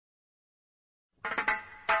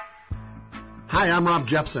Hi, I'm Rob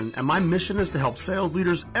Jepson, and my mission is to help sales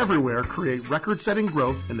leaders everywhere create record-setting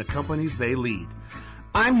growth in the companies they lead.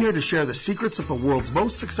 I'm here to share the secrets of the world's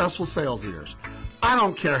most successful sales leaders. I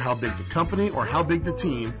don't care how big the company or how big the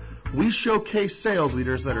team, we showcase sales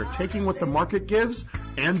leaders that are taking what the market gives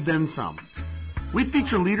and then some. We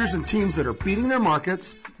feature leaders and teams that are beating their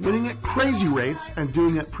markets, winning at crazy rates, and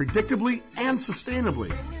doing it predictably and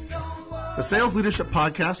sustainably. The Sales Leadership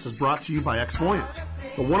Podcast is brought to you by Xvoyant,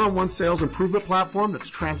 the one-on-one sales improvement platform that's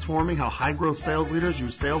transforming how high-growth sales leaders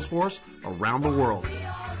use Salesforce around the world.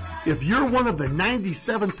 If you're one of the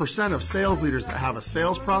 97% of sales leaders that have a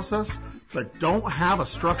sales process but don't have a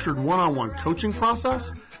structured one-on-one coaching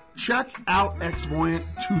process, check out Xvoyant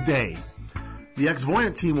today. The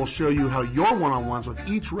Xvoyant team will show you how your one-on-ones with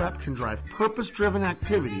each rep can drive purpose-driven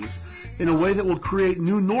activities in a way that will create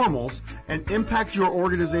new normals and impact your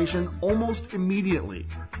organization almost immediately.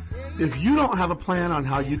 If you don't have a plan on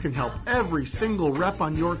how you can help every single rep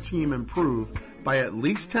on your team improve by at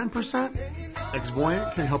least 10%,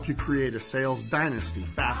 Xvoyant can help you create a sales dynasty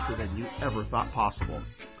faster than you ever thought possible.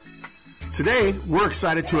 Today, we're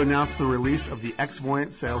excited to announce the release of the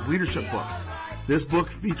Xvoyant Sales Leadership Book. This book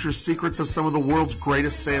features secrets of some of the world's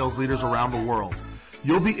greatest sales leaders around the world.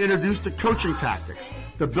 You'll be introduced to coaching tactics,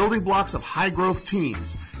 the building blocks of high-growth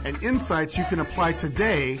teams, and insights you can apply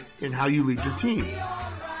today in how you lead your team.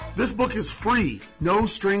 This book is free, no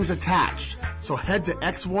strings attached. So head to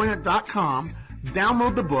xvoyant.com,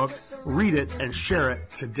 download the book, read it, and share it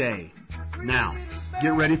today. Now,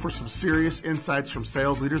 get ready for some serious insights from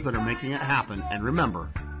sales leaders that are making it happen. And remember,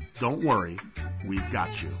 don't worry, we've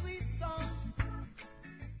got you.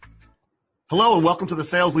 Hello and welcome to the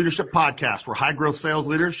Sales Leadership Podcast, where high-growth sales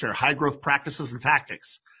leaders share high-growth practices and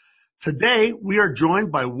tactics. Today, we are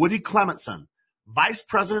joined by Woody Clementson, Vice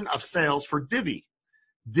President of Sales for Divvy.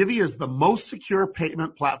 Divvy is the most secure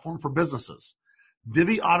payment platform for businesses.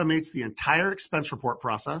 Divvy automates the entire expense report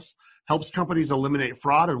process, helps companies eliminate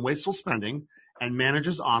fraud and wasteful spending, and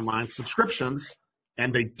manages online subscriptions,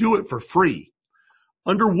 and they do it for free.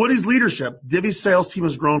 Under Woody's leadership, Divvy's sales team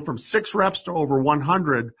has grown from 6 reps to over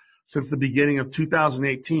 100 since the beginning of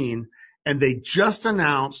 2018, and they just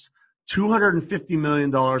announced $250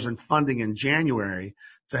 million in funding in January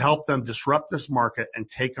to help them disrupt this market and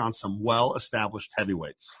take on some well-established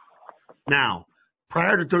heavyweights. Now,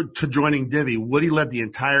 prior to joining Divvy, Woody led the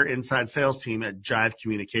entire inside sales team at Jive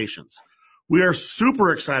Communications. We are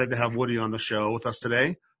super excited to have Woody on the show with us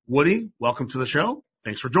today. Woody, welcome to the show.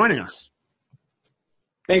 Thanks for joining us.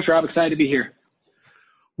 Thanks, Rob. Excited to be here.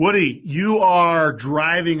 Woody, you are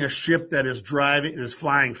driving a ship that is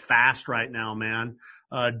flying fast right now, man.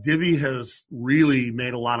 Divvy has really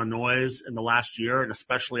made a lot of noise in the last year, and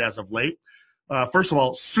especially as of late. First of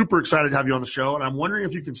all, super excited to have you on the show, and I'm wondering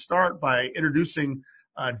if you can start by introducing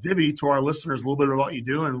Divvy to our listeners, a little bit about what you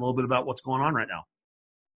do and a little bit about what's going on right now.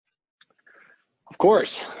 Of course.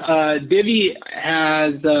 Divvy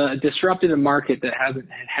has disrupted a market that hasn't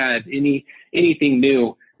had anything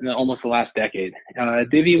new in almost the last decade.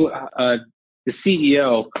 Divvy, the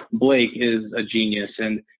CEO, Blake, is a genius,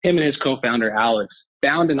 and him and his co-founder, Alex,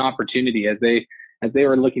 found an opportunity as they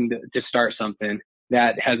were looking to start something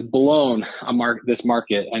that has blown this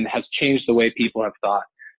market and has changed the way people have thought,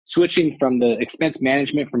 switching from the expense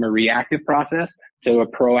management from a reactive process to a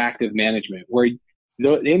proactive management, where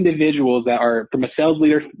the individuals that are from a sales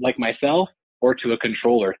leader like myself or to a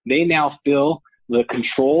controller, they now feel the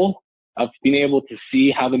control of being able to see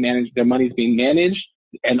how their money is being managed,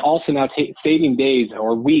 and also now saving days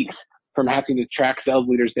or weeks from having to track sales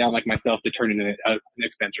leaders down like myself to turn in an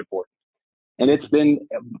expense report. And it's been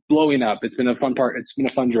blowing up. It's been a fun part. It's been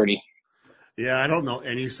a fun journey. Yeah, I don't know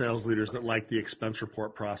any sales leaders that like the expense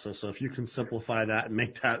report process. So if you can simplify that and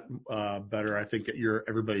make that better, I think that you're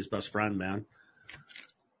everybody's best friend, man.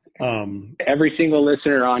 Every single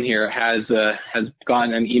listener on here has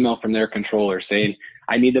gotten an email from their controller saying,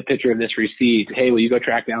 I need a picture of this receipt. Hey, will you go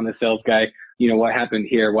track down the sales guy? You know, what happened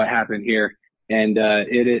here? What happened here? And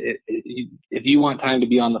if you want time to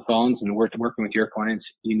be on the phones and working with your clients,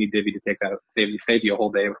 you need Divvy to save you a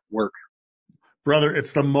whole day of work. Brother,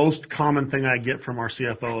 it's the most common thing I get from our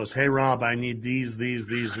CFO is, hey, Rob, I need these.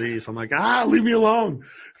 I'm like, leave me alone.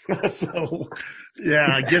 So, yeah,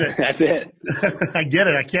 I get it. That's it. I get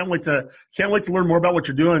it. I can't wait to learn more about what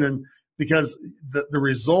you're doing, and because the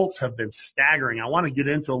results have been staggering. I want to get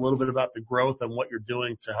into a little bit about the growth and what you're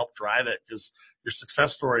doing to help drive it, because your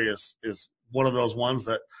success story is one of those ones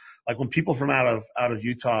that, like, when people from out of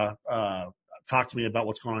Utah talk to me about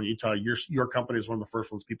what's going on in Utah, your company is one of the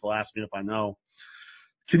first ones people ask me if I know.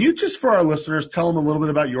 Can you just, for our listeners, tell them a little bit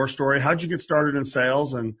about your story? How'd you get started in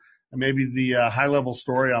sales, and maybe the high-level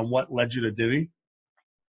story on what led you to Divvy?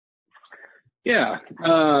 Yeah.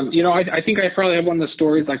 I think I probably have one of the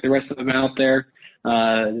stories like the rest of them out there.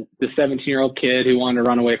 The 17-year-old kid who wanted to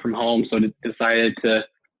run away from home, so decided to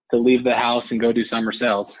leave the house and go do summer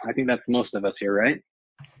sales. I think that's most of us here, right?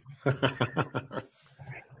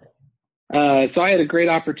 So I had a great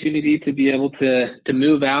opportunity to be able to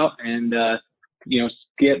move out and,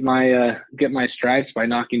 get my stripes by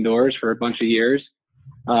knocking doors for a bunch of years.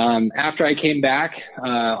 After I came back,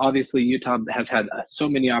 obviously Utah has had so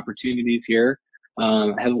many opportunities here.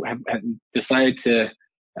 Have decided to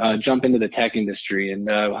jump into the tech industry, and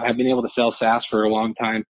I've been able to sell SaaS for a long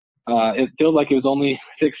time. It feels like it was only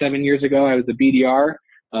 6-7 years ago I was a BDR,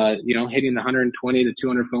 hitting 120 to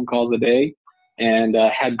 200 phone calls a day, and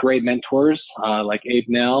had great mentors like Abe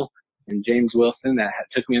Nell and James Wilson that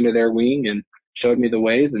took me under their wing and showed me the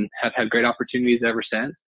ways, and have had great opportunities ever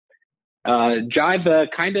since. Jive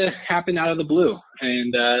kind of happened out of the blue,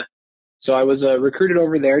 and so I was recruited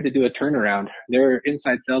over there to do a turnaround. Their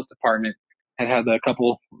inside sales department had a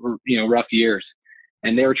couple, rough years,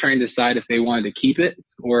 and they were trying to decide if they wanted to keep it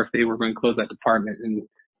or if they were going to close that department and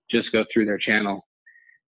just go through their channel.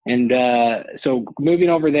 And so moving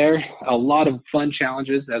over there, a lot of fun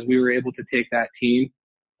challenges as we were able to take that team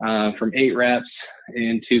from 8 reps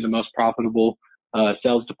into the most profitable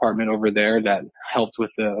sales department over there that helped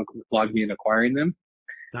with logging and acquiring them.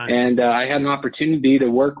 Nice. And I had an opportunity to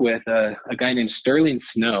work with a guy named Sterling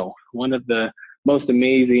Snow, one of the most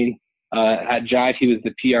amazing at Jive. He was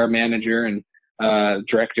the PR manager and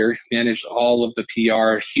director, managed all of the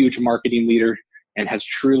PR, huge marketing leader, and has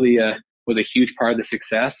truly was a huge part of the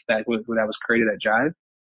success that was created at Jive.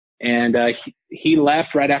 And he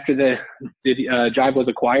left right after the Jive was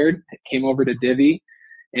acquired, came over to Divvy,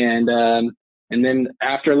 and then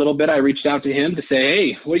after a little bit, I reached out to him to say,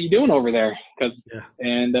 "Hey, what are you doing over there?"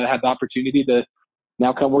 And had the opportunity to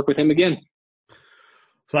now come work with him again.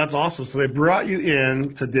 So that's awesome. So they brought you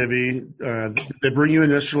in to Divvy. They bring you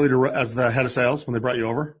initially as the head of sales when they brought you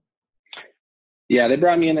over? Yeah, they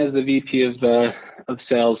brought me in as the VP of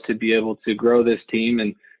sales to be able to grow this team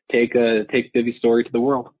and take Divvy's story to the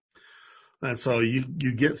world. And so you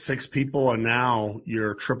get 6 people, and now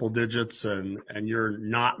you're triple digits, and you're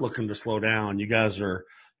not looking to slow down. You guys are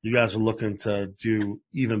looking to do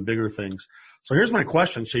even bigger things. So here's my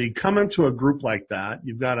question. So you come into a group like that,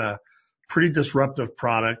 you've got a pretty disruptive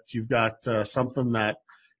product. You've got something that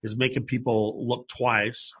is making people look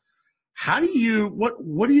twice. What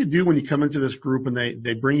do you do when you come into this group and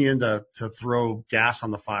they bring you in to throw gas on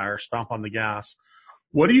the fire, stomp on the gas?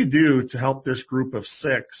 What do you do to help this group of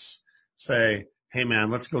 6 say, "Hey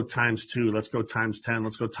man, let's go times 2, let's go times 10,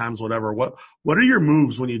 let's go times whatever"? What are your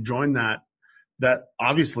moves when you join that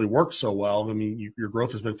obviously works so well? I mean, your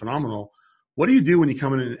growth has been phenomenal. What do you do when you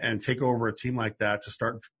come in and take over a team like that to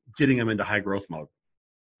start getting them into high growth mode?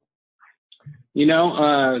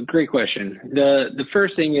 Great question. The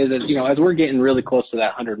first thing is that, as we're getting really close to that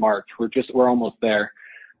 100 mark, we're almost there.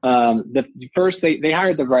 The first, they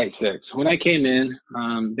hired the right 6. When I came in,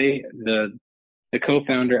 the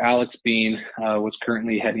co-founder, Alex Bean, was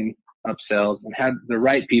currently heading up sales and had the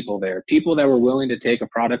right people there, people that were willing to take a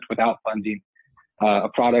product without funding, a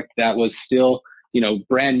product that was still,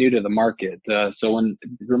 brand new to the market.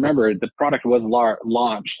 Remember, the product was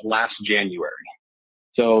launched last January.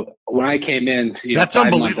 So when I came in, that's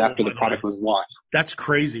 5 months after the product was launched. That's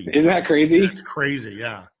crazy. Isn't that crazy? That's crazy,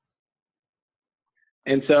 yeah.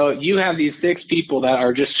 And so you have these 6 people that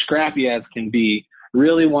are just scrappy as can be,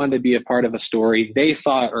 really wanted to be a part of a story. They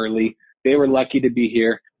saw it early. They were lucky to be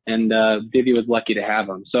here, and Divvy was lucky to have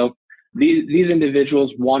them. So these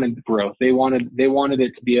individuals wanted growth. They wanted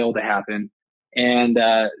it to be able to happen, and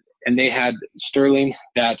they had Sterling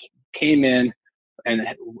that came in and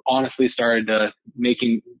honestly started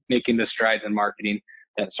making the strides in marketing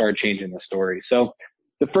that started changing the story. So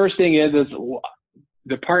the first thing is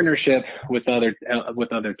the partnership with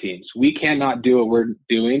other teams. We cannot do what we're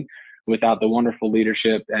doing without the wonderful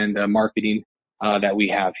leadership and marketing that we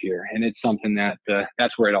have here. And it's something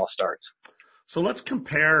that's where it all starts. So let's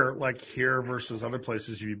compare like here versus other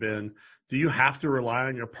places you've been. Do you have to rely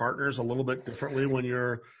on your partners a little bit differently when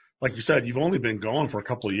you're, like you said, you've only been going for a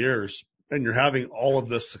couple of years and you're having all of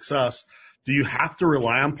this success? Do you have to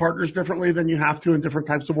rely on partners differently than you have to in different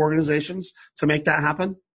types of organizations to make that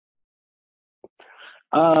happen?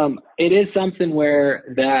 It is something where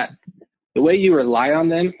the way you rely on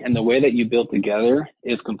them and the way that you build together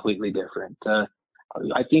is completely different.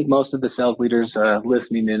 I think most of the sales leaders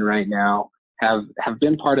listening in right now have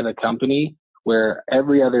been part of a company where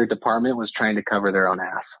every other department was trying to cover their own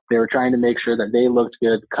ass. They were trying to make sure that they looked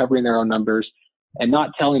good, covering their own numbers, and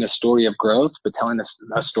not telling a story of growth, but telling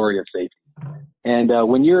a story of safety. And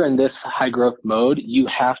when you're in this high growth mode, you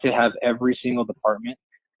have to have every single department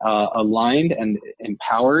aligned and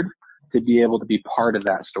empowered to be able to be part of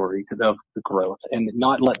that story, of the growth, and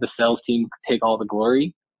not let the sales team take all the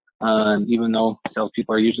glory. Even though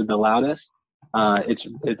salespeople are usually the loudest,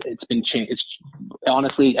 it's been changed. It's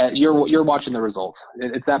honestly, you're watching the results.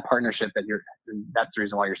 It's that partnership that's the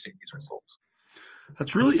reason why you're seeing these results.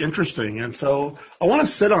 That's really interesting. And so I want to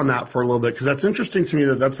sit on that for a little bit, because that's interesting to me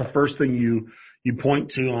that's the first thing you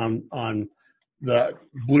point to on the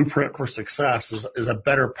blueprint for success is a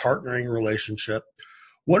better partnering relationship.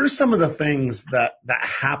 What are some of the things that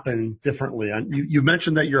happen differently? You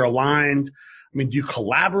mentioned that you're aligned. I mean, do you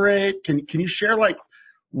collaborate? Can you share, like,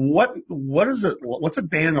 what is it? What's a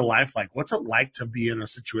day in the life like? What's it like to be in a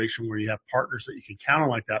situation where you have partners that you can count on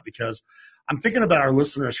like that? Because I'm thinking about our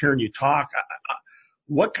listeners hearing you talk.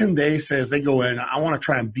 What can they say as they go in? I want to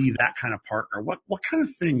try and be that kind of partner. What kind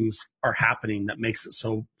of things are happening that makes it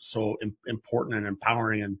so important and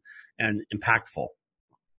empowering and impactful?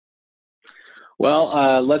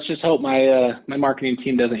 Well, let's just hope my marketing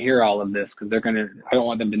team doesn't hear all of this, because I don't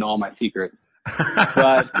want them to know all my secrets.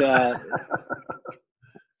 But the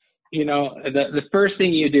first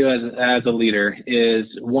thing you do as a leader is,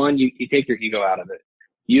 one, you take your ego out of it.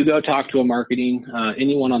 You go talk to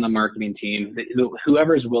anyone on the marketing team,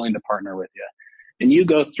 whoever is willing to partner with you, and you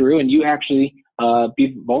go through and you actually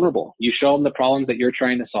be vulnerable. You show them the problems that you're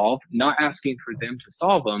trying to solve, not asking for them to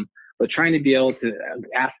solve them, but trying to be able to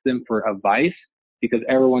ask them for advice, because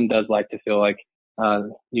everyone does like to feel like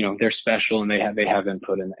they're special and they have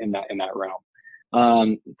input in that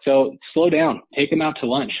realm. So slow down, take them out to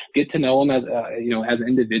lunch, get to know them as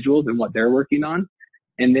individuals and what they're working on,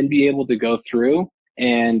 and then be able to go through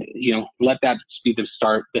and let that be the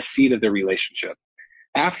seed of the relationship.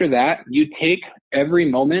 After that, you take every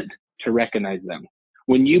moment to recognize them.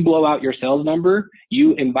 When you blow out your sales number,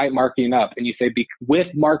 you invite marketing up and you say, with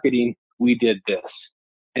marketing, we did this.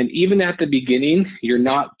 And even at the beginning, you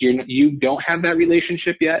don't have that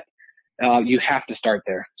relationship yet. You have to start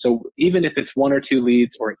there. So even if it's 1 or 2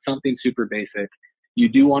 leads or it's something super basic, you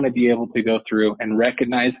do want to be able to go through and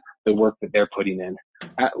recognize the work that they're putting in.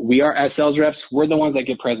 We are, as sales reps, we're the ones that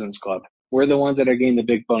get President's Club. We're the ones that are getting the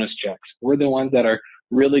big bonus checks. We're the ones that are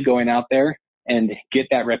really going out there and get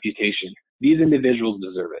that reputation. These individuals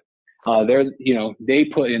deserve it. They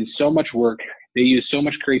put in so much work. They use so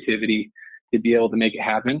much creativity to be able to make it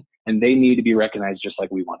happen, and they need to be recognized just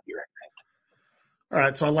like we want to be recognized. All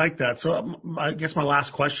right, so I like that. So I guess my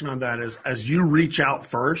last question on that is, as you reach out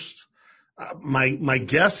first, my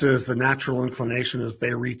guess is the natural inclination is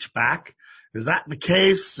they reach back. Is that the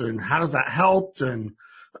case? And how does that help? And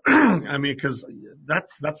I mean, because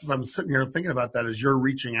that's as I'm sitting here thinking about that, as you're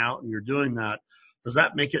reaching out and you're doing that, does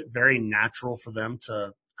that make it very natural for them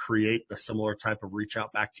to create a similar type of reach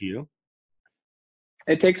out back to you?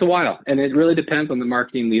 It takes a while, and it really depends on the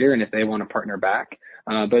marketing leader and if they want to partner back.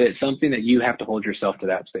 But it's something that you have to hold yourself to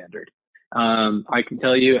that standard. I can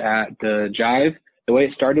tell you at the Jive, the way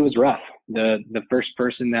it started was rough. The first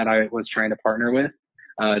person that I was trying to partner with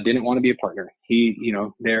didn't want to be a partner.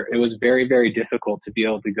 It was very, very difficult to be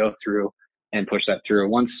able to go through and push that through.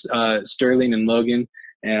 Once Sterling and Logan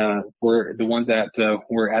were the ones that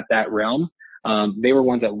were at that realm, they were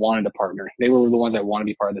ones that wanted to partner. They were the ones that want to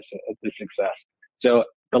be part of the success. So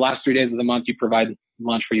the last 3 days of the month, you provide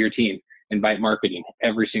lunch for your team. Invite marketing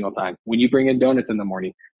every single time. When you bring in donuts in the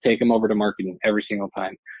morning, take them over to marketing every single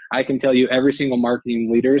time. I can tell you every single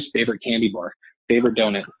marketing leader's favorite candy bar, favorite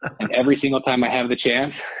donut. And every single time I have the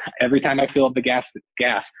chance, every time I fill up the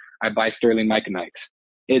gas, I buy Sterling Mike and Ike's.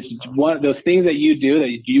 It's one of those things that you do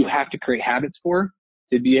that you have to create habits for,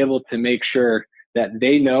 to be able to make sure that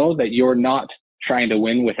they know that you're not trying to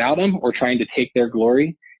win without them or trying to take their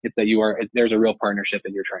glory. It's that there's a real partnership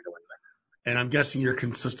that you're trying to win with. And I'm guessing your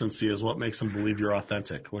consistency is what makes them believe you're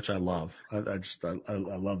authentic, which I love. I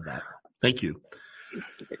love that. Thank you.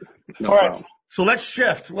 No All right. problem. So let's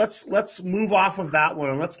shift. Let's move off of that one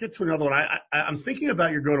and let's get to another one. I'm thinking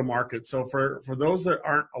about your go-to-market. So for those that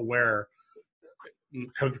aren't aware,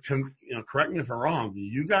 correct me if I'm wrong,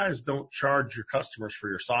 you guys don't charge your customers for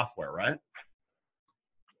your software, right?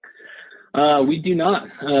 We do not.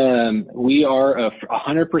 We are a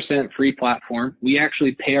 100% free platform. We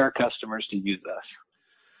actually pay our customers to use us.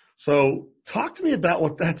 So talk to me about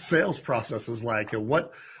what that sales process is like, and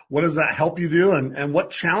what does that help you do, and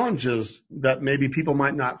what challenges that maybe people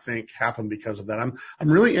might not think happen because of that. I'm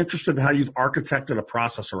really interested in how you've architected a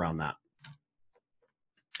process around that.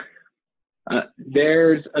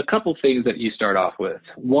 There's a couple things that you start off with.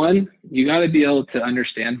 One, you got to be able to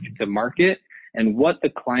understand the market and what the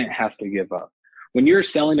client has to give up. When you're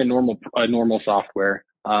selling a normal software,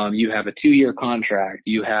 you have a 2-year contract,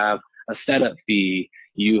 you have a setup fee,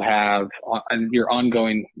 you have your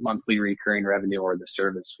ongoing monthly recurring revenue or the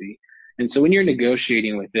service fee. And so when you're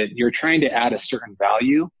negotiating with it, you're trying to add a certain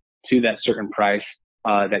value to that certain price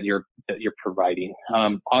that you're providing.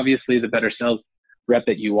 Obviously, the better sales rep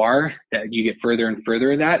that you are, that you get further and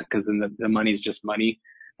further of that, because then the money is just money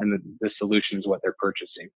and the solution is what they're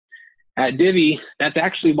purchasing. At Divvy, that's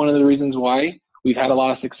actually one of the reasons why we've had a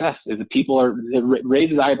lot of success, is that people it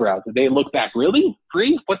raises eyebrows. They look back, really?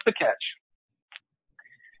 Free? What's the catch?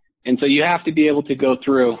 And so you have to be able to go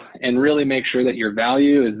through and really make sure that your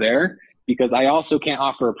value is there, because I also can't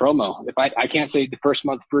offer a promo. If I can't say the first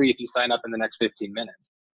month free if you sign up in the next 15 minutes.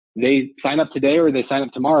 They sign up today or they sign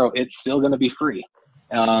up tomorrow, it's still going to be free.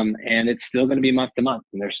 And it's still going to be month to month,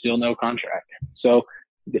 and there's still no contract. So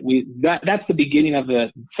that's the beginning of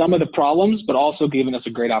some of the problems, but also giving us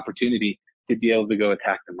a great opportunity to be able to go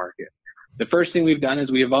attack the market. The first thing we've done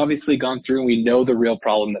is we have obviously gone through and we know the real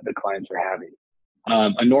problem that the clients are having.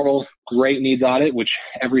 A normal great needs audit, which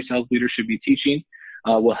every sales leader should be teaching,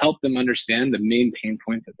 will help them understand the main pain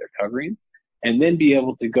points that they're covering, and then be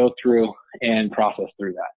able to go through and process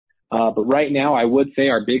through that. But right now, I would say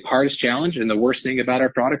our big, hardest challenge and the worst thing about our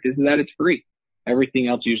product is that it's free. Everything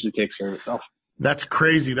else usually takes care of itself. That's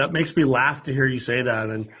crazy. That makes me laugh to hear you say that.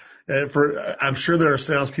 And I'm sure there are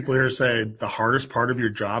salespeople here who say the hardest part of your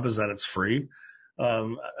job is that it's free. I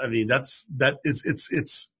mean,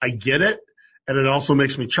 I get it. And it also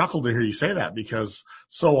makes me chuckle to hear you say that, because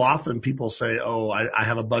so often people say, oh, I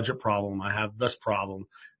have a budget problem. I have this problem.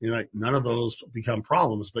 You're like, none of those become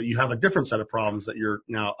problems, but you have a different set of problems that you're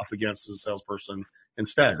now up against as a salesperson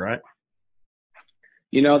instead, right?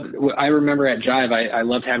 You know, I remember at Jive, I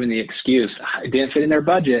loved having the excuse. It didn't fit in their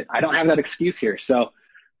budget. I don't have that excuse here. So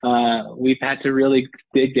we've had to really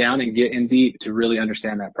dig down and get in deep to really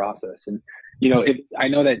understand that process. And you know, I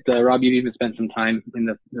know that, Rob, you've even spent some time in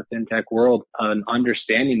the fintech world on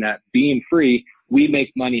understanding that being free, we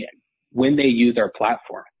make money when they use our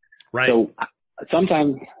platform. Right. So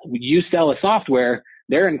sometimes you sell a software,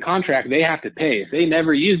 they're in contract, they have to pay. If they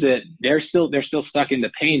never use it, they're still stuck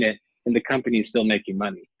into paying it, and the company is still making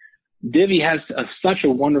money. Divvy has such a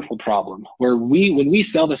wonderful problem where when we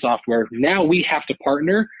sell the software, now we have to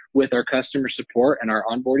partner with our customer support and our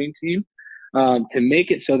onboarding team to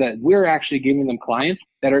make it so that we're actually giving them clients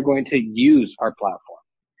that are going to use our platform.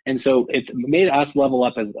 And so it's made us level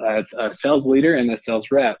up as a sales leader and the sales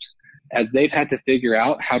reps, as they've had to figure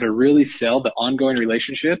out how to really sell the ongoing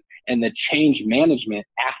relationship and the change management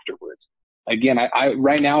afterwards. Again, I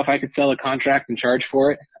right now, if I could sell a contract and charge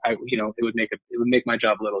for it, it would make my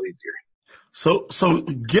job a little easier. So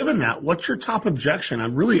given that, what's your top objection?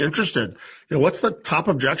 I'm really interested. What's the top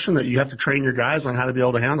objection that you have to train your guys on how to be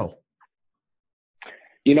able to handle?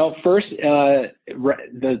 First,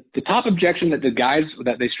 the top objection that the guys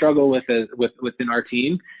that they struggle with within our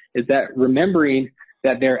team is that remembering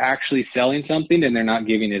that they're actually selling something and they're not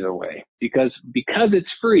giving it away, because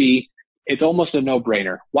it's free. It's almost a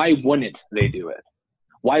no-brainer. Why wouldn't they do it?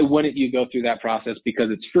 Why wouldn't you go through that process?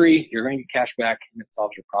 Because it's free, you're going to get cash back, and it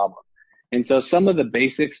solves your problem. And so some of the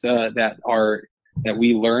basics that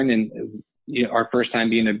we learn in our first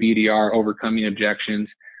time being a BDR, overcoming objections,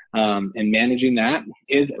 and managing that,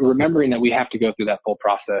 is remembering that we have to go through that full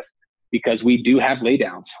process, because we do have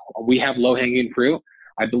laydowns. We have low-hanging fruit,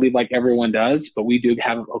 I believe, like everyone does, but we do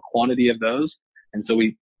have a quantity of those. And so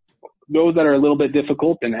those that are a little bit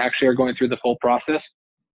difficult and actually are going through the full process,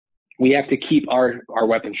 we have to keep our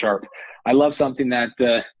weapon sharp. I love something that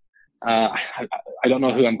I don't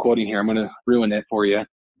know who I'm quoting here. I'm going to ruin it for you,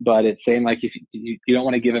 but it's saying, like, if you don't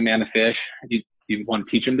want to give a man a fish, you want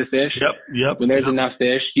to teach him to fish. Yep. When there's enough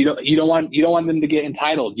fish, you don't want them to get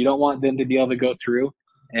entitled. You don't want them to be able to go through,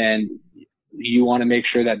 and you want to make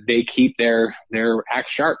sure that they keep their axe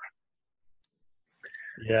sharp.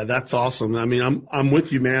 Yeah, that's awesome. I mean, I'm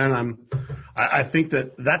with you, man. I think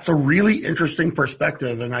that's a really interesting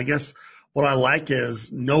perspective, and I guess what I like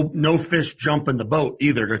is no fish jump in the boat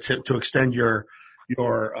either. To extend your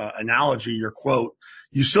analogy, your quote,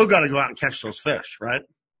 you still got to go out and catch those fish, right?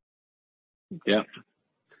 Yeah.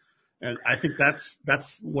 And I think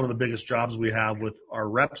that's one of the biggest jobs we have with our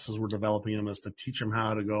reps as we're developing them, is to teach them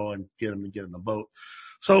how to go and get them to get in the boat.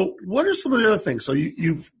 So what are some of the other things? So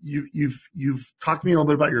you've talked to me a little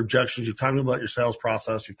bit about your objections. You've talked to me about your sales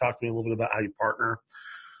process. You've talked to me a little bit about how you partner.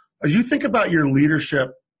 As you think about your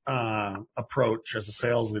leadership approach as a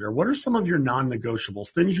sales leader, what are some of your non-negotiables,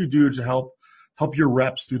 things you do to help your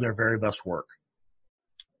reps do their very best work?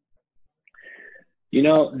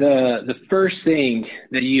 The first thing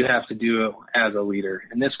that you have to do as a leader,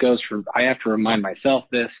 and this goes for, I have to remind myself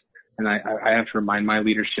this, and I have to remind my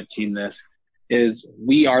leadership team this, is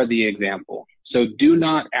we are the example. So do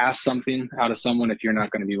not ask something out of someone if you're not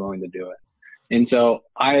going to be willing to do it. And so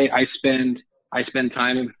I spend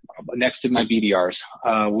time next to my BDRs.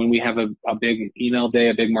 When we have a big email day,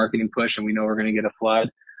 a big marketing push, and we know we're going to get a flood,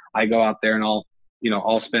 I go out there and I'll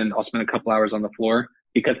spend a couple hours on the floor,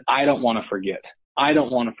 because I don't want to forget. I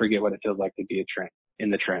don't want to forget what it feels like to be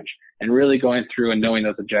in the trench, and really going through and knowing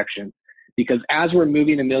those objections. Because as we're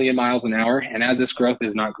moving 1,000,000 miles an hour, and as this growth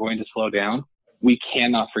is not going to slow down, we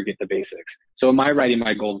cannot forget the basics. So am I writing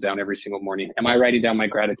my goals down every single morning? Am I writing down my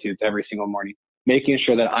gratitudes every single morning? Making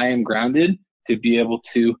sure that I am grounded to be able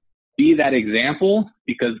to be that example,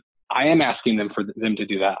 because I am asking them to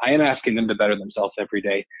do that. I am asking them to better themselves every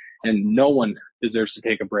day, and no one deserves to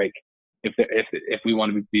take a break if we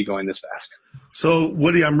want to be going this fast. So,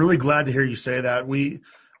 Woody, I'm really glad to hear you say that.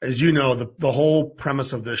 As you know, the whole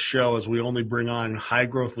premise of this show is we only bring on high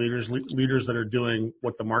growth leaders that are doing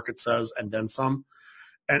what the market says and then some.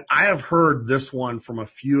 And I have heard this one from a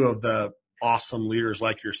few of the awesome leaders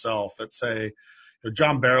like yourself that say,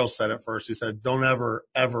 John Barrows said it first. He said, don't ever,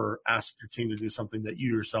 ever ask your team to do something that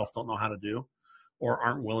you yourself don't know how to do or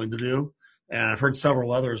aren't willing to do. And I've heard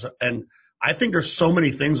several others. And I think there's so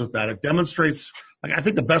many things with that. It demonstrates, I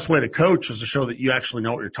think the best way to coach is to show that you actually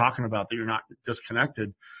know what you're talking about, that you're not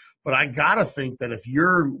disconnected. But I got to think that if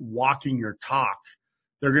you're walking your talk,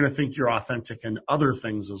 they're going to think you're authentic in other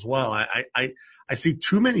things as well. I see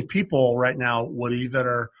too many people right now, Woody, that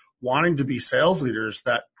are wanting to be sales leaders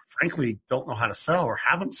that frankly don't know how to sell or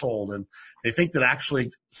haven't sold. And they think that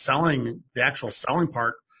actually selling, the actual selling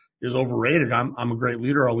part, is overrated. I'm a great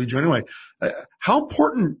leader. I'll lead you anyway. How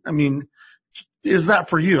important, is that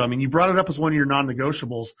for you? You brought it up as one of your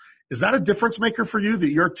non-negotiables. Is that a difference maker for you, that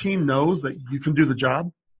your team knows that you can do the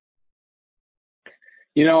job?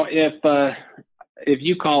 If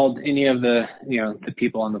you called any of the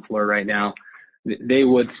people on the floor right now, they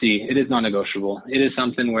would see it is non-negotiable. It is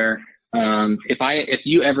something where, if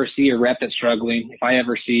you ever see a rep that's struggling, if I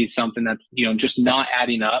ever see something that's, just not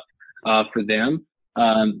adding up, for them,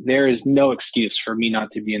 there is no excuse for me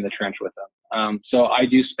not to be in the trench with them. So I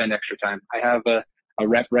do spend extra time. I have a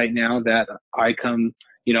rep right now that I come,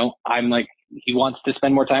 I'm like, he wants to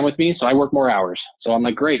spend more time with me, so I work more hours. So I'm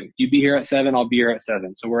like, great, you be here at 7, I'll be here at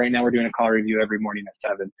 7. So right now we're doing a call review every morning at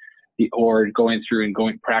 7, or going through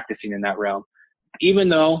and practicing in that realm. Even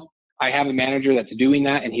though I have a manager that's doing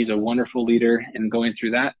that and he's a wonderful leader and going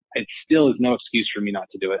through that, it still is no excuse for me not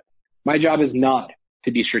to do it. My job is not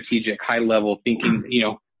to be strategic, high level thinking,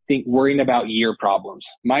 worrying about year problems.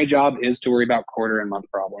 My job is to worry about quarter and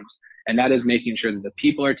month problems. And that is making sure that the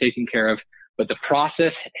people are taken care of, but the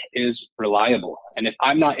process is reliable. And if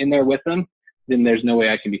I'm not in there with them, then there's no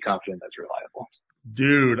way I can be confident that's reliable.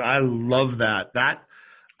 Dude, I love that.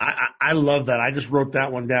 I love that. I just wrote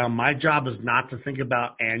that one down. My job is not to think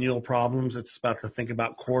about annual problems. It's about to think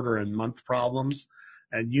about quarter and month problems.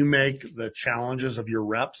 And you make the challenges of your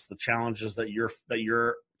reps the challenges that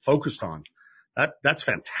you're focused on. That's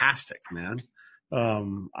fantastic, man.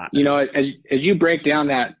 As you break down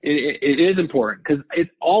that, it is important, because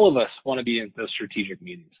all of us want to be in those strategic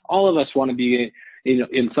meetings. All of us want to be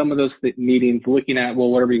in some of those meetings looking at, well,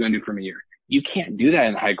 what are we going to do from a year? You can't do that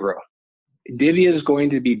in high growth. Divvy is going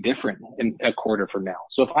to be different in a quarter from now.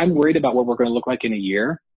 So if I'm worried about what we're going to look like in a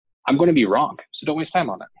year, I'm going to be wrong. So don't waste time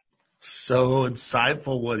on it. So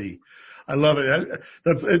insightful, Woody. I love it.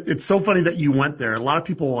 It's so funny that you went there. A lot of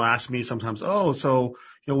people will ask me sometimes,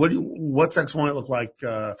 what's Exponent look like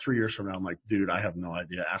 3 years from now? I'm like, dude, I have no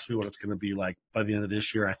idea. Ask me what it's going to be like by the end of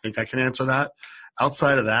this year. I think I can answer that.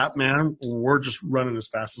 Outside of that, man, we're just running as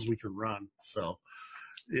fast as we can run. So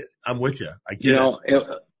I'm with you. I get it.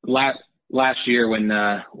 Last year when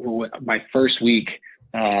my first week,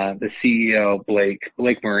 the CEO,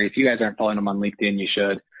 Blake Murray, if you guys aren't following him on LinkedIn, you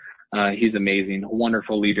should. He's amazing, a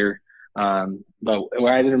wonderful leader. But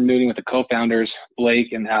I ended up meeting with the co-founders,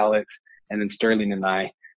 Blake and Alex, and then Sterling and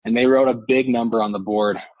I, and they wrote a big number on the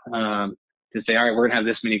board, to say, all right, we're going to have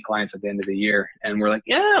this many clients at the end of the year. And we're like,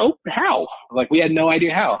 how? Like, we had no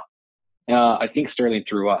idea how. I think Sterling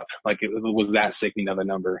threw up. Like, it was that sickening of a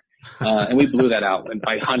number. And we blew that out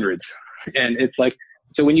by hundreds. And it's like,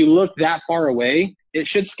 so when you look that far away, it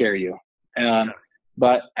should scare you. And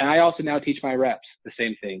I also now teach my reps the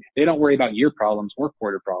same thing. They don't worry about year problems or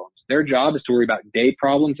quarter problems. Their job is to worry about day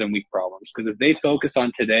problems and week problems. Because if they focus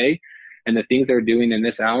on today and the things they're doing in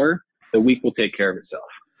this hour, the week will take care of itself.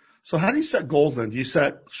 So how do you set goals then? Do you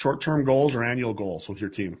set short-term goals or annual goals with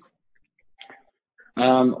your team?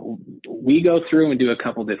 We go through and do a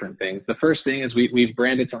couple different things. The first thing is we've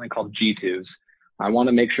branded something called G2s. I want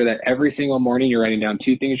to make sure that every single morning you're writing down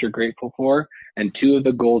 2 things you're grateful for and 2 of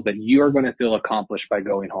the goals that you are going to feel accomplished by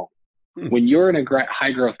going home. When you're in a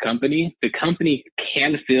high growth company, the company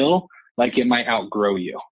can feel like it might outgrow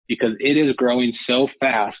you because it is growing so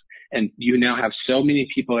fast and you now have so many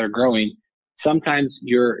people that are growing. Sometimes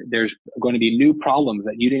there's going to be new problems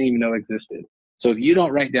that you didn't even know existed. So if you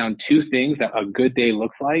don't write down 2 things that a good day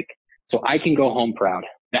looks like, so I can go home proud.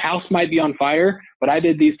 The house might be on fire, but I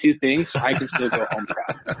did these 2 things, so I can still go home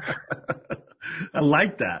proud. I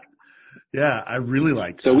like that. Yeah, I really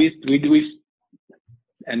like that. So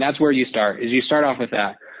and that's where you start, is you start off with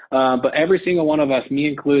that. But every single one of us, me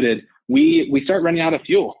included, we start running out of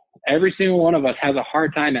fuel. Every single one of us has a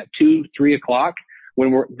hard time at 2, 3 o'clock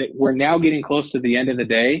when we're now getting close to the end of the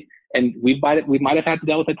day. And we might have had to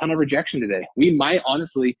deal with a ton of rejection today. We might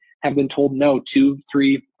honestly have been told no 2,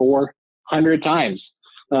 3, 400 times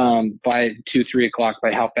by 2, 3 o'clock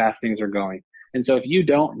by how fast things are going. And so if you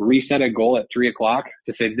don't reset a goal at 3 o'clock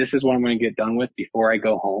to say, this is what I'm going to get done with before I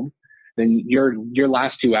go home, then your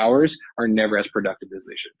last 2 hours are never as productive as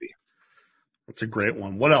they should be. That's a great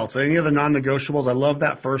one. What else? Any other non-negotiables? I love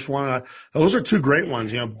that first one. Those are 2 great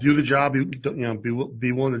ones. Do the job.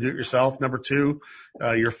 Be willing to do it yourself. Number 2,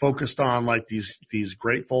 you're focused on like these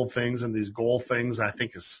grateful things and these goal things. I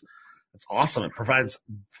think it's awesome. It provides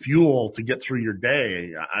fuel to get through your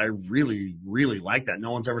day. I really, really like that.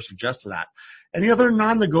 No one's ever suggested that. Any other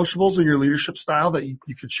non-negotiables in your leadership style that you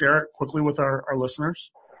could share quickly with our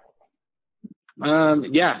listeners?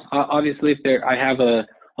 Yeah. Obviously, I have a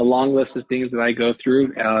long list of things that I go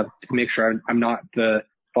through to make sure I'm not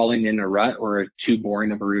falling in a rut or too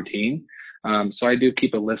boring of a routine. So I do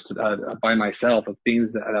keep a list by myself of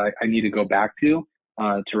things that I need to go back to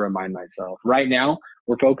remind myself. Right now,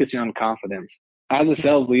 we're focusing on confidence. As a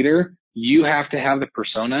sales leader, you have to have the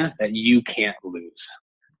persona that you can't lose.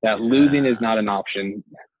 That losing is not an option.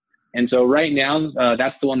 And so right now,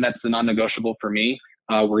 that's the one that's the non-negotiable for me.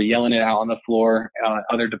 We're yelling it out on the floor.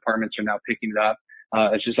 Other departments are now picking it up.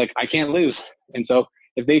 It's just like, I can't lose. And so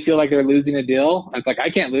if they feel like they're losing a deal, it's like, I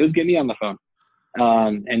can't lose. Get me on the phone.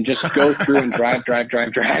 And just go through and drive.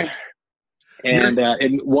 And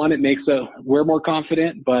it makes we're more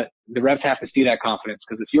confident, but the reps have to see that confidence,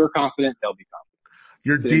 because if you're confident, they'll be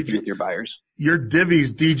confident. With your buyers. You're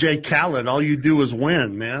Divvy's DJ Khaled. All you do is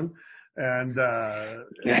win, man. And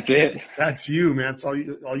that's it. That's you, man. It's all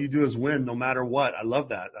you do is win, no matter what. I love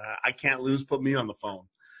that. I can't lose. Put me on the phone.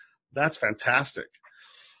 That's fantastic.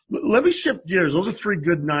 Let me shift gears. Those are 3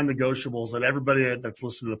 good non-negotiables that everybody that's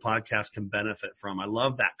listening to the podcast can benefit from. I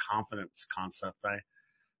love that confidence concept.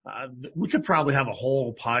 We could probably have a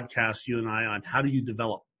whole podcast, you and I, on how do you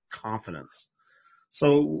develop confidence.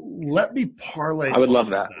 So let me parlay. I would love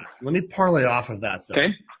that. Let me parlay off of that, though.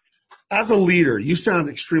 Okay. As a leader, you sound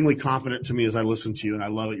extremely confident to me as I listen to you, and I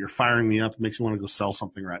love it. You're firing me up. It makes me want to go sell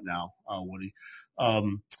something right now, Woody.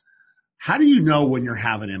 How do you know when you're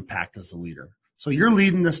having impact as a leader? So you're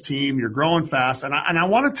leading this team, you're growing fast, and I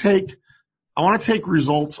want to take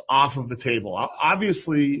results off of the table.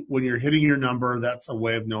 Obviously, when you're hitting your number, that's a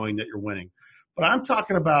way of knowing that you're winning. But I'm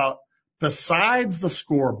talking about besides the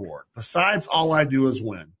scoreboard, besides all I do is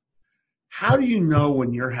win. How do you know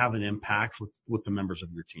when you're having impact with the members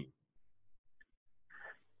of your team?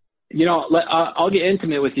 I'll get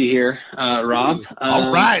intimate with you here, Rob.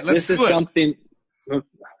 All right, let's do it.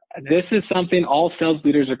 This is something all sales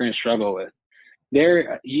leaders are going to struggle with.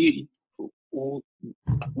 We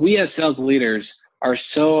as sales leaders are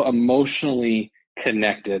so emotionally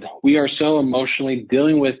connected. We are so emotionally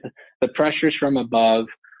dealing with the pressures from above,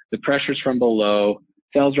 the pressures from below,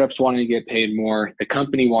 sales reps wanting to get paid more, the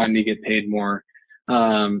company wanting to get paid more.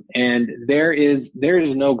 And there is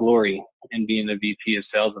no glory in being the VP of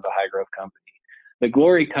sales of a high growth company. The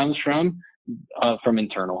glory comes from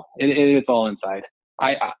internal. It's all inside.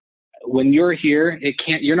 When you're here,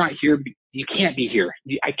 you're not here. You can't be here.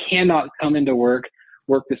 I cannot come into work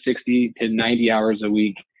the 60 to 90 hours a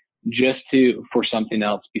week just for something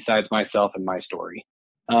else besides myself and my story.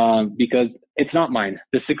 Because it's not mine.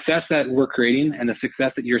 The success that we're creating and the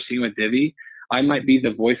success that you're seeing with Divvy, I might be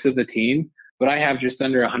the voice of the team, but I have just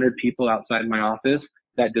under 100 people outside my office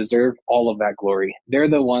that deserve all of that glory. They're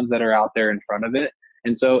the ones that are out there in front of it.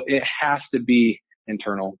 And so it has to be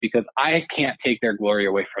internal, because I can't take their glory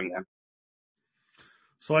away from them.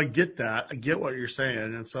 So I get that. I get what you're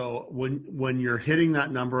saying. And so when you're hitting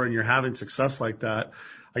that number and you're having success like that,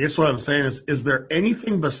 I guess what I'm saying is there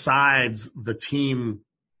anything besides the team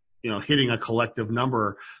hitting a collective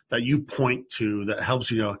number that you point to that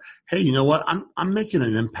helps you know, hey, you know what? I'm making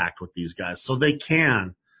an impact with these guys so they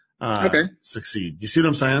can succeed. Do you see what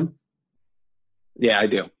I'm saying? Yeah, I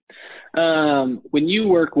do. When you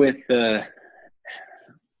work with, there's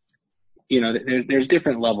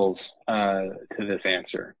different levels to this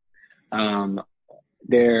answer. As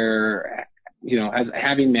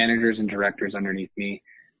having managers and directors underneath me,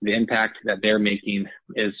 the impact that they're making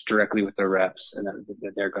is directly with their reps and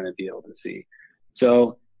that they're going to be able to see.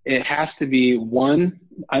 So it has to be, one,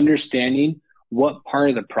 understanding what part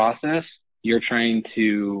of the process you're trying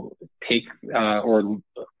to take, or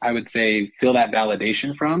I would say fill that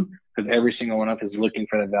validation from, because every single one of us is looking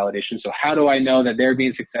for that validation. So how do I know that they're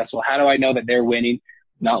being successful? How do I know that they're winning?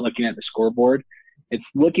 Not looking at the scoreboard. It's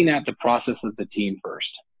looking at the process of the team first.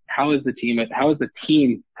 How is the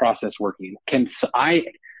team process working? Can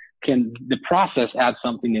the process add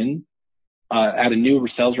something in, add a new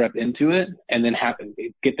sales rep into it, and then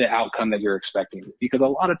get the outcome that you're expecting? Because a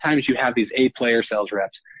lot of times you have these A-player sales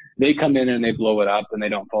reps. They come in and they blow it up and they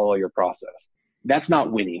don't follow your process. That's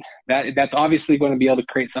not winning. That's obviously going to be able to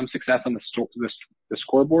create some success on the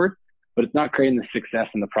scoreboard, but it's not creating the success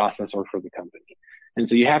in the process or for the company. And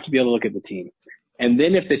so you have to be able to look at the team. And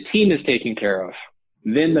then if the team is taken care of,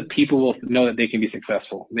 then the people will know that they can be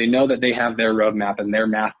successful. They know that they have their roadmap and their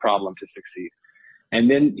math problem to succeed. And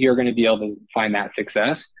then you're going to be able to find that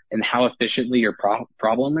success and how efficiently your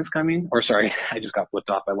problem is coming. Or sorry, I just got flipped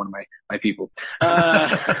off by one of my people.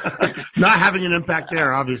 Not having an impact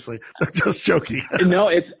there, obviously. Just joking. No,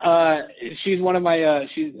 she's one of my, I'm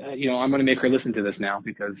going to make her listen to this now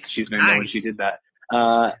because she's going to know when she did that.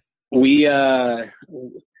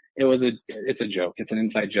 It's a joke. It's an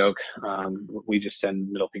inside joke. We just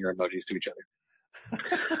send middle finger emojis to each other.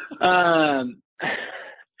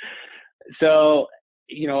 So,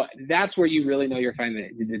 that's where you really know you're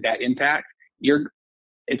finding that impact.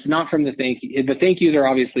 It's not from the thank you. The thank yous are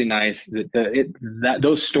obviously nice.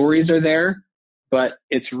 Those stories are there, but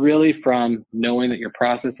it's really from knowing that your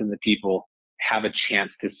process and the people have a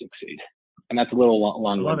chance to succeed. And that's a little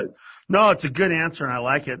long-winded. Love it. No, it's a good answer, and I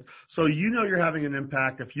like it. So you're having an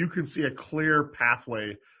impact if you can see a clear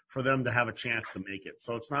pathway for them to have a chance to make it.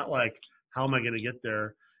 So it's not like, how am I going to get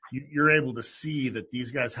there? You're able to see that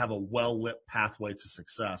these guys have a well-lit pathway to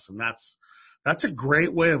success, and that's a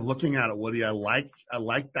great way of looking at it, Woody. I like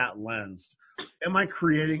that lens. Am I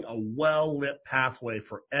creating a well-lit pathway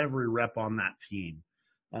for every rep on that team?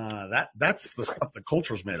 That's the stuff that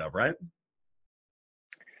culture's made of, right?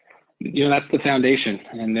 That's the foundation.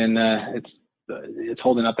 And then it's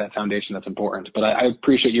holding up that foundation that's important. But I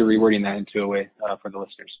appreciate you rewording that into a way for the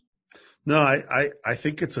listeners. No, I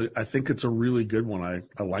think it's a really good one.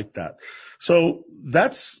 I like that. So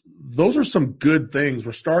those are some good things.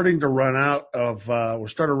 We're starting to run up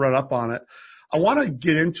on it. I want to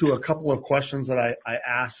get into a couple of questions that I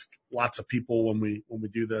ask lots of people when we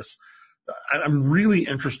do this. I'm really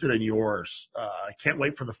interested in yours. I can't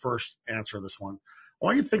wait for the first answer of this one. I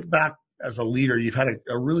want you to think back as a leader. You've had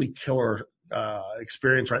a really killer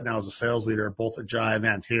experience right now as a sales leader, both at Jive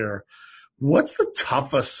and here. What's the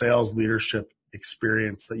toughest sales leadership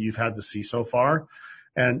experience that you've had to see so far?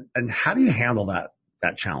 And how do you handle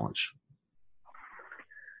that challenge?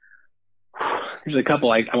 There's a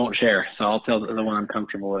couple I won't share, so I'll tell the one I'm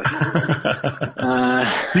comfortable with.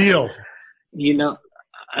 Deal.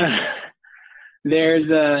 There's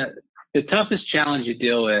the toughest challenge you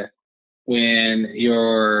deal with when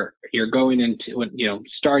you're going into,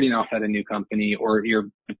 starting off at a new company or the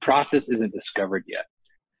process isn't discovered yet.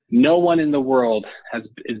 No one in the world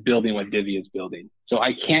is building what Divvy is building. So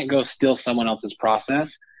I can't go steal someone else's process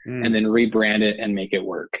and then rebrand it and make it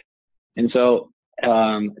work. And so,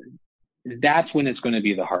 that's when it's going to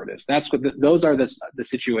be the hardest. Those are the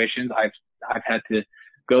situations I've had to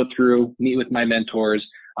go through, meet with my mentors,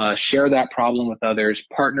 share that problem with others,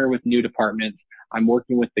 partner with new departments. I'm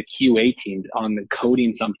working with the QA team on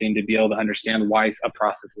coding something to be able to understand why a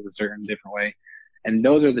process is a certain different way. And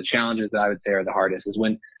those are the challenges that I would say are the hardest, is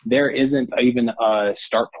when there isn't even a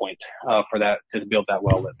start point for that, to build that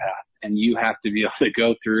well-lit path. And you have to be able to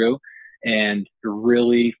go through and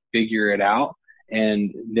really figure it out.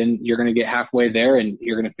 And then you're going to get halfway there and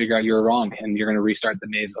you're going to figure out you're wrong, and you're going to restart the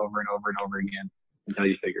maze over and over and over again until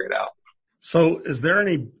you figure it out. So is there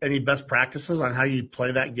any best practices on how you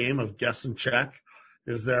play that game of guess and check?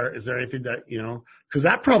 Is there anything that, because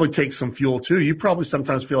that probably takes some fuel too. You probably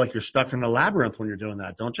sometimes feel like you're stuck in a labyrinth when you're doing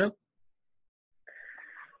that, don't you?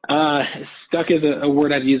 Stuck is a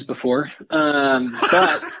word I've used before.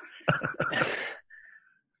 But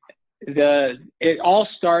it all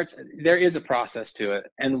starts, there is a process to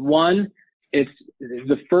it. And one, it's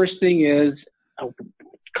the first thing is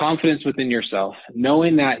confidence within yourself,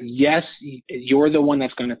 knowing that yes, you're the one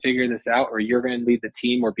that's going to figure this out, or you're going to lead the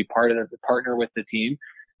team or be part of the partner with the team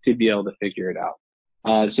to be able to figure it out.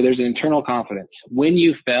 So there's an internal confidence. When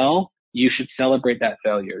you fail, you should celebrate that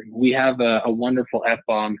failure. We have a wonderful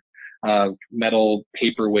F-bomb metal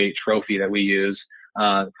paperweight trophy that we use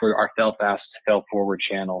for our Fail Fast, Fail Forward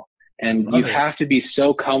channel. And you have to be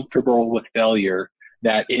so comfortable with failure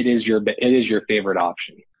that it is your favorite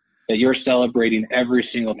option, that you're celebrating every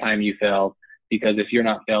single time you fail, because if you're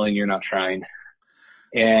not failing, you're not trying.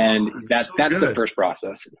 And that's the first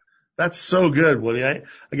process. That's so good, Woody. Again,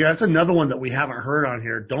 that's another one that we haven't heard on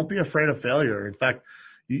here. Don't be afraid of failure. In fact,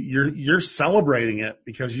 you're celebrating it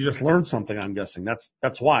because you just learned something, I'm guessing.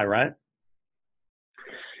 That's why, right?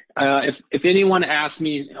 If anyone asks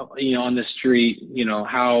me, on the street,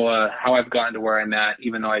 how I've gotten to where I'm at,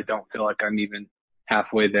 even though I don't feel like I'm even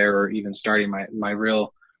halfway there or even starting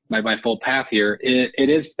my full path here, it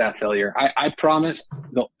is that failure. I promise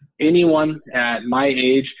anyone at my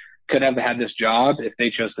age could have had this job if they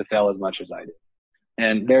chose to fail as much as I did.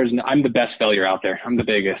 And I'm the best failure out there. I'm the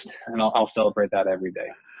biggest, and I'll celebrate that every day.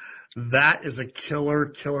 That is a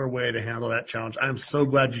killer way to handle that challenge. I'm so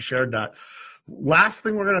glad you shared that. Last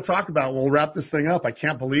thing we're going to talk about, we'll wrap this thing up. I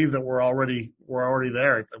can't believe that we're already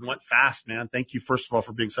there. It went fast, man. Thank you, first of all,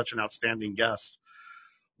 for being such an outstanding guest.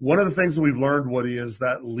 One of the things that we've learned, Woody, is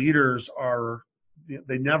that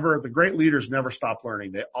the great leaders never stop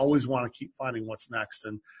learning. They always want to keep finding what's next.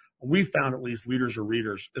 And we found, at least, leaders are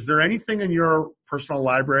readers. Is there anything in your personal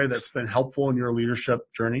library that's been helpful in your leadership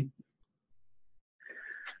journey?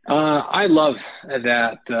 I love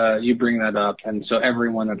that you bring that up, and so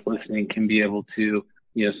everyone that's listening can be able to,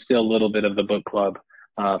 steal a little bit of the book club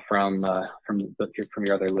from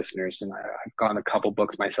your other listeners. And I've gotten a couple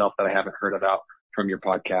books myself that I haven't heard about from your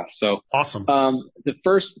podcast. So awesome. The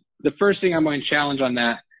first thing I'm going to challenge on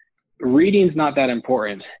that: reading's not that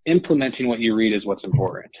important. Implementing what you read is what's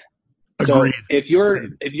important. Agreed. So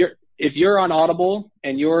if you're on Audible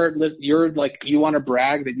and you're like, you want to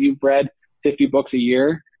brag that you've read 50 books a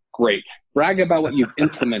year, great. Brag about what you've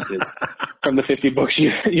implemented from the 50 books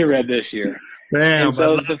you read this year. Man,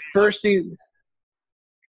 so the first thing.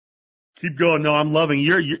 Keep going. No, I'm loving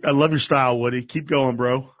I love your style, Woody. Keep going,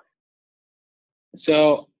 bro.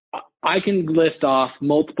 So I can list off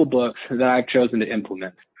multiple books that I've chosen to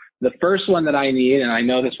implement. The first one that I need, and I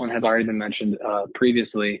know this one has already been mentioned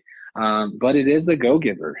previously, but it is The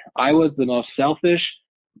Go-Giver. I was the most selfish.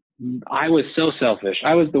 I was so selfish.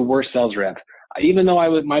 I was the worst sales rep. Even though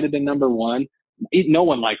I might have been number one, no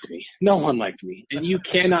one liked me. No one liked me. And you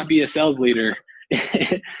cannot be a sales leader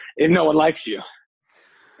if no one likes you.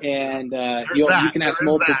 And you can ask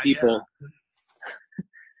multiple people. Yeah.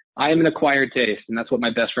 I am an acquired taste, and that's what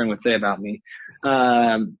my best friend would say about me.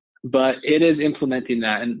 But it is implementing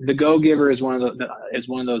that. And The Go-Giver is one of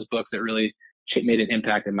those books that really made an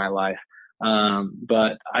impact in my life.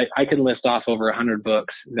 But I can list off over 100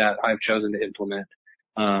 books that I've chosen to implement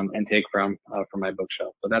and take from my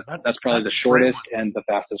bookshelf. So that's probably the shortest and the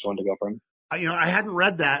fastest one to go from. I hadn't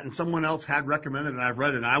read that, and someone else had recommended it, and I've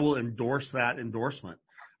read it, and I will endorse that endorsement.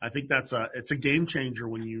 I think it's a game changer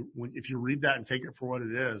if you read that and take it for what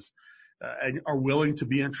it is, and are willing to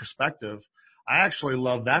be introspective. I actually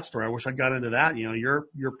love that story. I wish I got into that.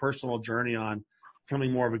 Your personal journey on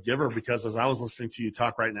becoming more of a giver, because as I was listening to you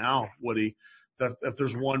talk right now, Woody, that if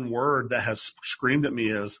there's one word that has screamed at me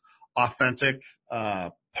is authentic,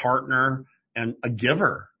 partner, and a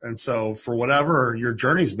giver. And so for whatever your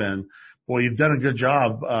journey's been, boy, you've done a good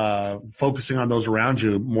job focusing on those around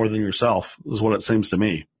you more than yourself, is what it seems to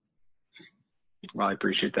me. Well, I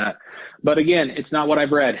appreciate that. But again, it's not what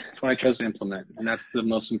I've read. It's what I chose to implement. And that's the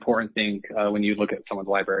most important thing when you look at someone's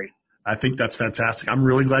library. I think that's fantastic. I'm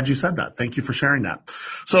really glad you said that. Thank you for sharing that.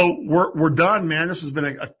 So we're done, man. This has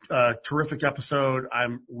been a terrific episode.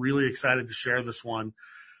 I'm really excited to share this one.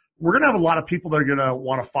 We're going to have a lot of people that are going to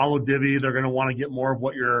want to follow Divvy. They're going to want to get more of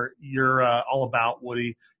what you're all about,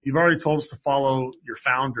 Woody. You've already told us to follow your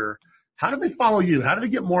founder. How do they follow you? How do they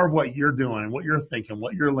get more of what you're doing, what you're thinking,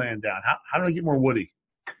 what you're laying down? How do they get more Woody?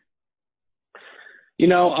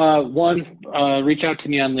 Reach out to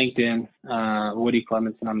me on LinkedIn, Woody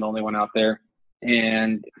Clemenson. I'm the only one out there.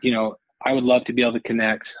 And, I would love to be able to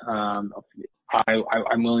connect. I'm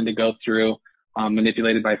willing to go through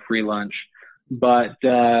Manipulated by Free Lunch. But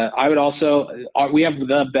I would also, we have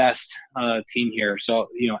the best team here. So,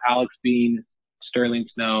 Alex Bean, Sterling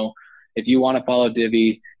Snow. If you want to follow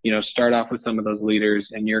Divvy, start off with some of those leaders,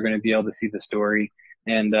 and you're going to be able to see the story.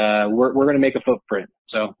 And we're going to make a footprint.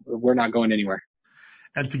 So we're not going anywhere.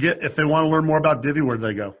 And if they want to learn more about Divvy, where do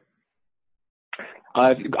they go?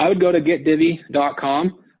 I would go to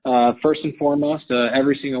getdivvy.com. First and foremost,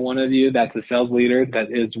 every single one of you that's a sales leader that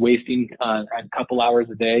is wasting a couple hours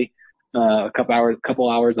a day, a couple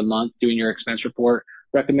hours a month doing your expense report,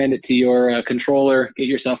 recommend it to your controller, get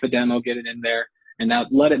yourself a demo, get it in there, and now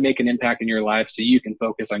let it make an impact in your life so you can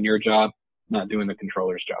focus on your job, not doing the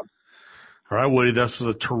controller's job. All right, Woody, this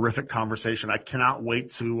was a terrific conversation. I cannot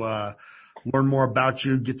wait to learn more about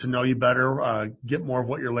you, get to know you better, get more of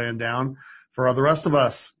what you're laying down. For the rest of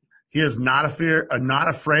us, he is not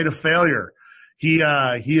afraid of failure. He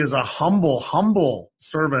is a humble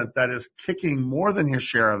servant that is kicking more than his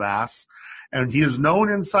share of ass. And he is known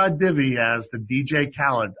inside Divvy as the DJ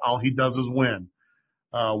Khaled. All he does is win.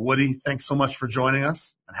 Woody, thanks so much for joining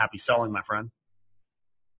us, and happy selling, my friend.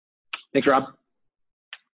 Thanks, Rob.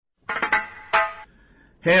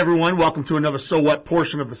 Hey, everyone. Welcome to another So What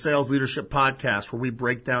portion of the Sales Leadership Podcast, where we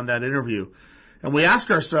break down that interview. And we ask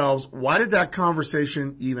ourselves, why did that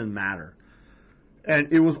conversation even matter?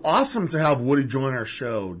 And it was awesome to have Woody join our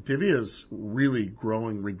show. Divvy is really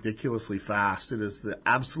growing ridiculously fast. It is the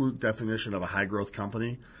absolute definition of a high-growth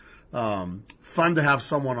company. Fun to have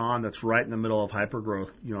someone on that's right in the middle of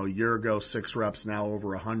hypergrowth. You know, a year ago, 6 reps, now over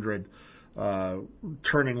 100,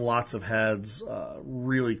 turning lots of heads,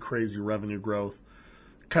 really crazy revenue growth.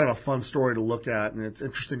 Kind of a fun story to look at, and it's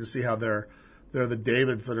interesting to see how they're the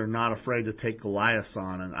Davids that are not afraid to take Goliaths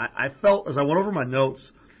on. And I felt, as I went over my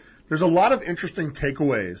notes, there's a lot of interesting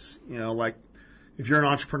takeaways. You know, like if you're an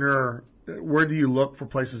entrepreneur, where do you look for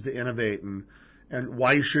places to innovate, and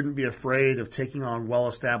why you shouldn't be afraid of taking on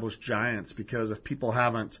well-established giants? Because if people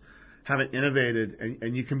haven't innovated,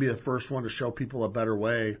 and you can be the first one to show people a better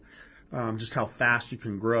way, just how fast you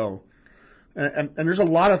can grow. And there's a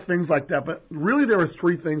lot of things like that, but really there were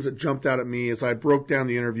 3 things that jumped out at me as I broke down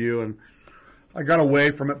the interview, and I got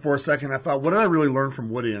away from it for a second. I thought, what did I really learn from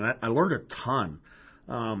Woody? And I learned a ton.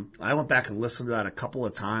 I went back and listened to that a couple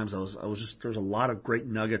of times. There's a lot of great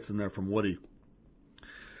nuggets in there from Woody.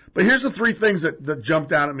 But here's the 3 things that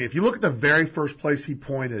jumped out at me. If you look at the very first place he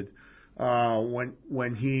pointed, when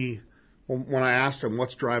I asked him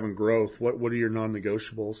what's driving growth, what are your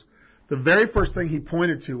non-negotiables, the very first thing he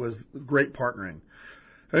pointed to was great partnering.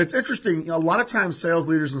 And it's interesting, a lot of times sales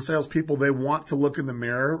leaders and salespeople, they want to look in the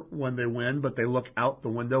mirror when they win, but they look out the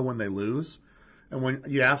window when they lose. And when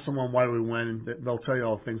you ask someone, why do we win, they'll tell you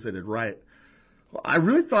all the things they did right. Well, I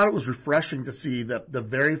really thought it was refreshing to see that the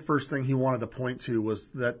very first thing he wanted to point to was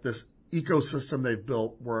that this ecosystem they've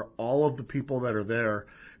built, where all of the people that are there,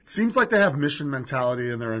 it seems like they have mission mentality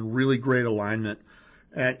and they're in really great alignment.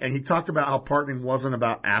 And he talked about how partnering wasn't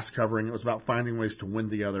about ass covering. It was about finding ways to win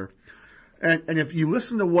together. And if you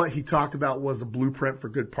listen to what he talked about was the blueprint for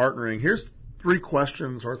good partnering, here's 3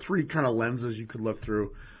 questions or 3 kind of lenses you could look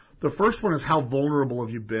through. The first one is, how vulnerable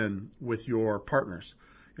have you been with your partners?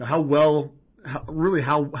 You know,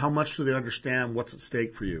 how much do they understand what's at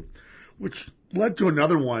stake for you? Which led to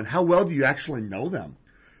another one, how well do you actually know them?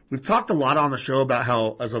 We've talked a lot on the show about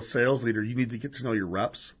how, as a sales leader, you need to get to know your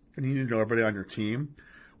reps and you need to know everybody on your team.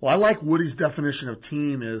 Well, I like Woody's definition of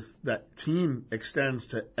team is that team extends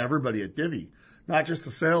to everybody at Divvy, not just the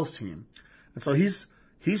sales team. And so he's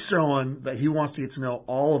showing that he wants to get to know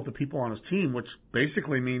all of the people on his team, which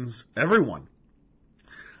basically means everyone.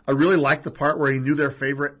 I really like the part where he knew their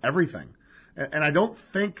favorite everything. And I don't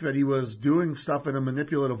think that he was doing stuff in a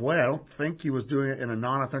manipulative way. I don't think he was doing it in a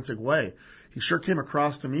non-authentic way. He sure came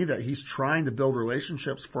across to me that he's trying to build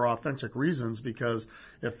relationships for authentic reasons because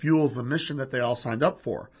it fuels the mission that they all signed up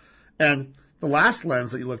for. And the last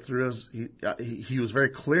lens that you look through is he was very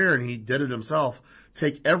clear, and he did it himself,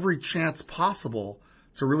 take every chance possible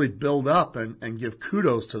to really build up and give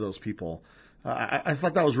kudos to those people. I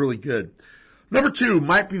thought that was really good. Number 2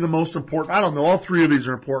 might be the most important. I don't know. All 3 of these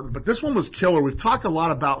are important, but this one was killer. We've talked a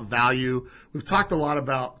lot about value. We've talked a lot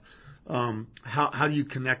about how do you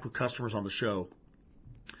connect with customers on the show.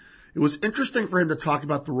 It was interesting for him to talk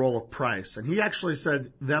about the role of price, and he actually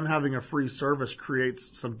said them having a free service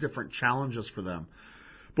creates some different challenges for them.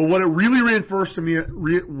 But what it really reinforced to me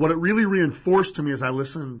as I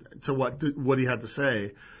listened to what he had to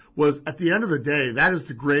say was, at the end of the day, that is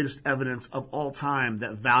the greatest evidence of all time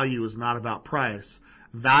that value is not about price.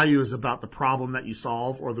 Value is about the problem that you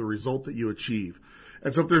solve or the result that you achieve.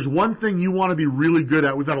 And so if there's one thing you want to be really good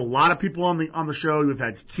at, we've had a lot of people on the show. We've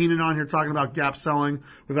had Keenan on here talking about gap selling.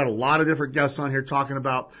 We've had a lot of different guests on here talking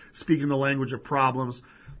about speaking the language of problems.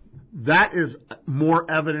 That is more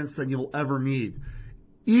evidence than you'll ever need.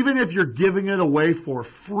 Even if you're giving it away for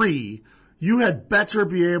free, you had better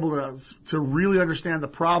be able to really understand the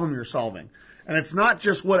problem you're solving. And it's not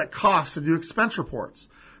just what it costs to do expense reports.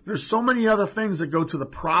 There's so many other things that go to the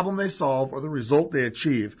problem they solve or the result they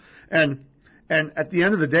achieve. And at the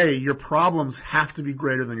end of the day, your problems have to be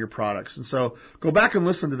greater than your products. And so go back and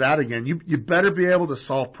listen to that again. You better be able to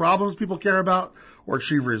solve problems people care about or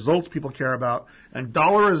achieve results people care about. And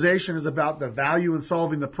dollarization is about the value in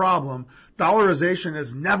solving the problem. Dollarization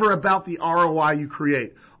is never about the ROI you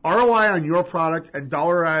create. ROI on your product and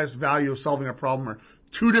dollarized value of solving a problem are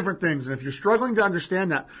two different things. And if you're struggling to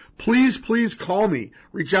understand that, please call me.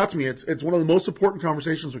 Reach out to me. It's one of the most important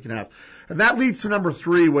conversations we can have. And that leads to number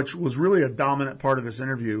 3, which was really a dominant part of this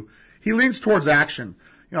interview. He leans towards action.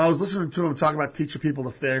 You know, I was listening to him talk about teaching people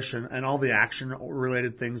to fish and all the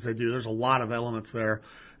action-related things they do. There's a lot of elements there.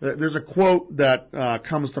 There's a quote that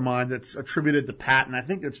comes to mind that's attributed to Patton. I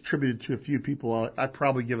think it's attributed to a few people. I'd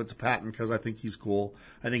probably give it to Patton because I think he's cool.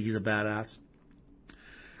 I think he's a badass.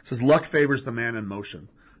 It says, luck favors the man in motion.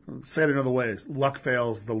 Say it another way. Luck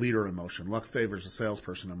fails the leader in motion. Luck favors the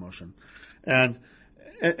salesperson in motion. And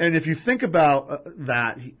if you think about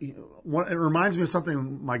that, it reminds me of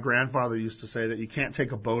something my grandfather used to say, that you can't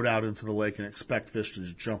take a boat out into the lake and expect fish to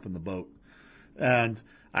just jump in the boat. And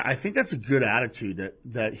I think that's a good attitude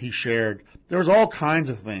that he shared. There's all kinds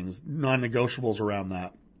of things, non-negotiables around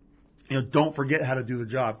that. You know, don't forget how to do the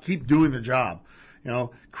job. Keep doing the job. You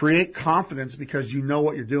know, create confidence because you know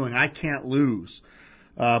what you're doing. I can't lose.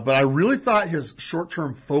 But I really thought his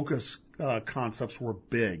short-term focus concepts were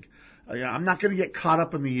big. I'm not going to get caught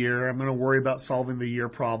up in the year. I'm going to worry about solving the year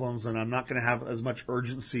problems, and I'm not going to have as much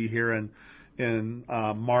urgency here in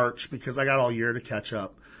March because I got all year to catch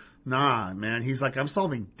up. Nah, man. He's like, I'm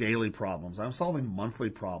solving daily problems. I'm solving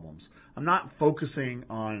monthly problems. I'm not focusing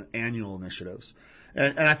on annual initiatives.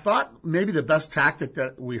 And I thought maybe the best tactic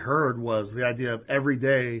that we heard was the idea of every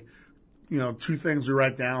day, you know, 2 things we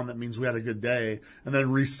write down that means we had a good day, and then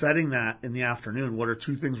resetting that in the afternoon. What are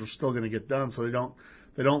 2 things we're still going to get done so they don't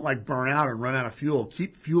like burn out and run out of fuel.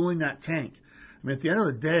 Keep fueling that tank. I mean, at the end of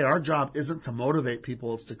the day, our job isn't to motivate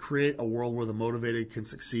people. It's to create a world where the motivated can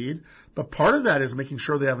succeed. But part of that is making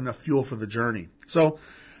sure they have enough fuel for the journey. So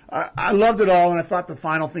I loved it all, and I thought the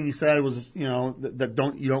final thing he said was, you know, that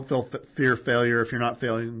you don't fear failure. If you're not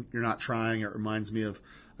failing, you're not trying. It reminds me of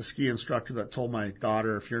a ski instructor that told my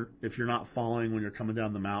daughter, if you're not falling when you're coming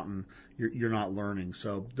down the mountain, you're not learning.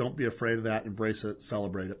 So don't be afraid of that. Embrace it.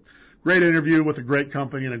 Celebrate it. Great interview with a great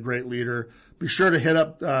company and a great leader. Be sure to hit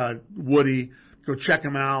up Woody. Go check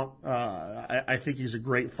him out. I think he's a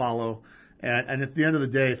great follow. And at the end of the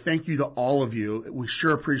day, thank you to all of you. We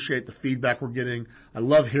sure appreciate the feedback we're getting. I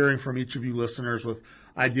love hearing from each of you listeners with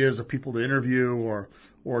ideas of people to interview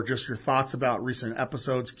or just your thoughts about recent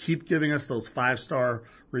episodes. Keep giving us those 5-star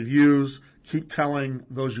reviews. Keep telling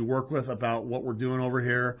those you work with about what we're doing over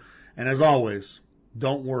here. And as always,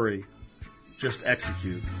 don't worry. Just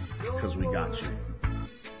execute, because we got you.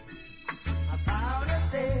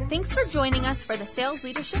 Thanks for joining us for the Sales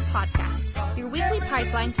Leadership Podcast, your weekly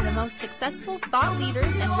pipeline to the most successful thought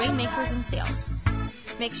leaders and rainmakers in sales.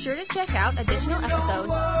 Make sure to check out additional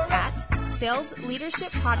episodes at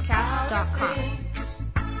salesleadershippodcast.com.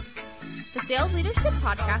 The Sales Leadership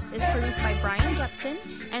Podcast is produced by Brian Jepson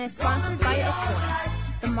and is sponsored by Xvoyant,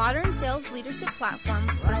 the modern sales leadership platform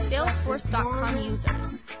for Salesforce.com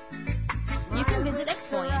users. You can visit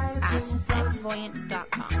Xvoyant at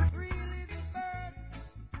xvoyant.com.